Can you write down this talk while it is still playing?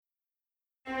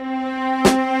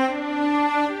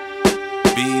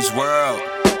B's World.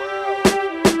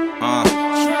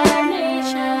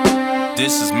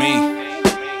 This is me.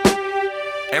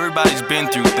 Everybody's been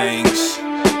through things,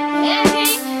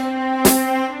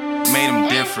 made them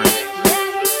different,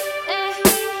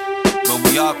 but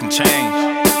we all can change.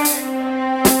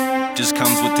 Just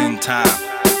comes within time.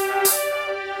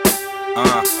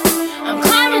 I'm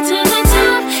climbing to the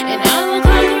top, and I will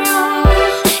conquer all.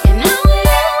 And I will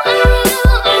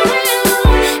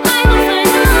find out.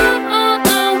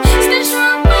 Stay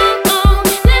strong, live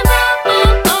I'm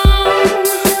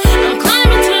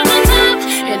climbing to the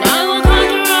top, and I will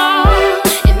conquer all.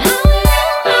 And I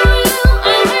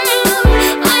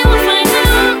will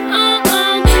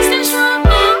find out. Stay strong,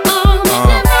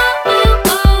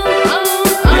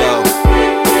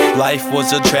 Life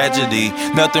was a tragedy,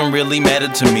 nothing really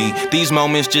mattered to me. These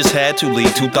moments just had to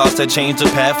lead to thoughts that changed the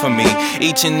path for me.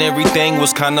 Each and everything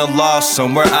was kinda lost,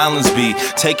 somewhere islands be.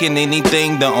 Taking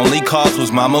anything, the only cause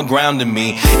was mama grounding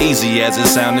me. Easy as it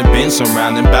sounded, been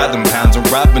surrounded by them pounds and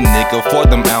rob a nigga for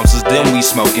them ounces. Then we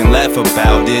smoke and laugh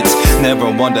about it. Never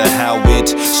wonder how it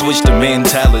switched the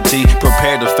mentality.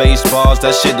 Prepare to face bars,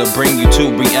 that shit'll bring you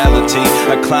to reality.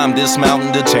 I climbed this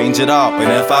mountain to change it all,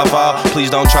 and if I fall, please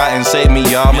don't try and save me,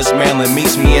 y'all. Miss Marilyn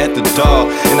meets me at the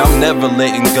door, and I'm never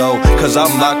letting go, cause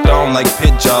I'm locked on like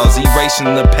pit jaws,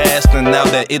 erasing the past, and now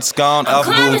that it's gone, I'll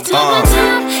move on.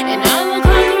 And I will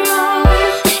conquer all.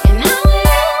 And I will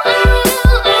find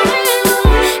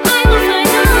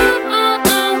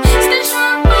out. Stay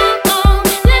strong, live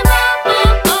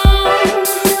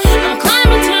I'm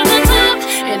climbing to the top,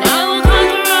 and I will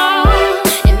conquer all.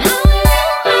 And I will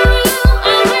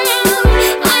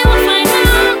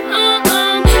find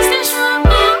out. Stay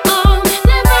strong,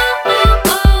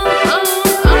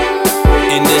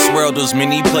 In this world there's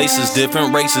many places,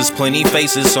 different races, plenty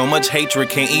faces, so much hatred,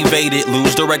 can't evade it,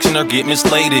 lose direction or get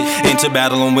mislated into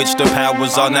battle in which the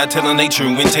powers are not telling they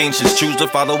true intentions. Choose to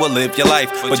follow or live your life,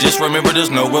 but just remember there's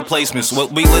no replacements.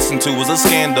 What we listen to is a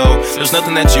scandal, there's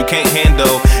nothing that you can't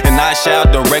handle, and I shall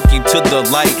direct you to the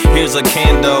light. Here's a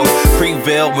candle,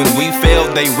 prevail when we fail,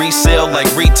 they resell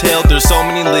like retail. There's so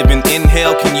many living in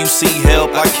hell, can you see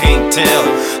help? I can't tell.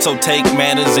 So take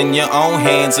matters in your own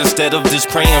hands, instead of just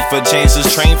praying for chances,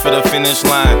 train for the finish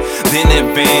line, then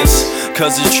advance.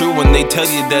 Cause it's true when they tell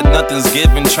you that nothing's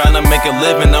given. Trying to make a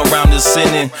living around this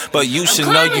sinning, but you should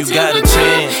know you got a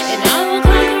chance. And I will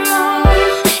conquer all.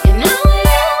 And I will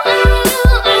find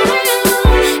out.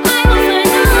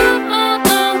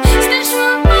 Stay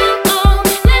strong, live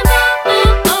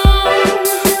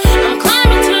I'm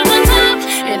climbing to the top,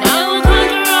 and I will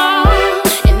conquer all.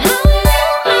 And I will find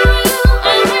out.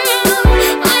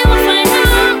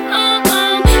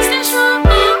 Stay strong,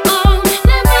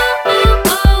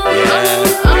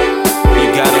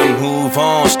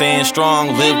 Staying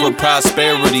strong, live with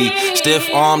prosperity.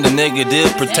 Stiff-armed and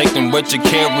negative, protecting what you're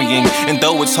carrying. And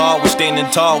though it's hard, we're standing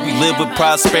tall. We live with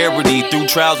prosperity. Through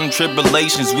trials and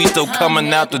tribulations, we still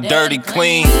coming out the dirty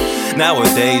clean.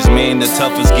 Nowadays, man, the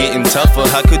tough is getting tougher.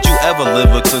 How could you ever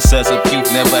live with success if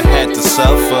you've never had to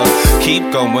suffer?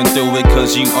 Keep going through it,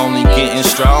 cause you only getting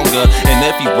stronger. And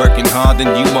if you're working hard,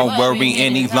 then you won't worry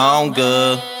any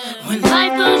longer. When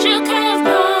life throws you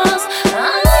curveballs,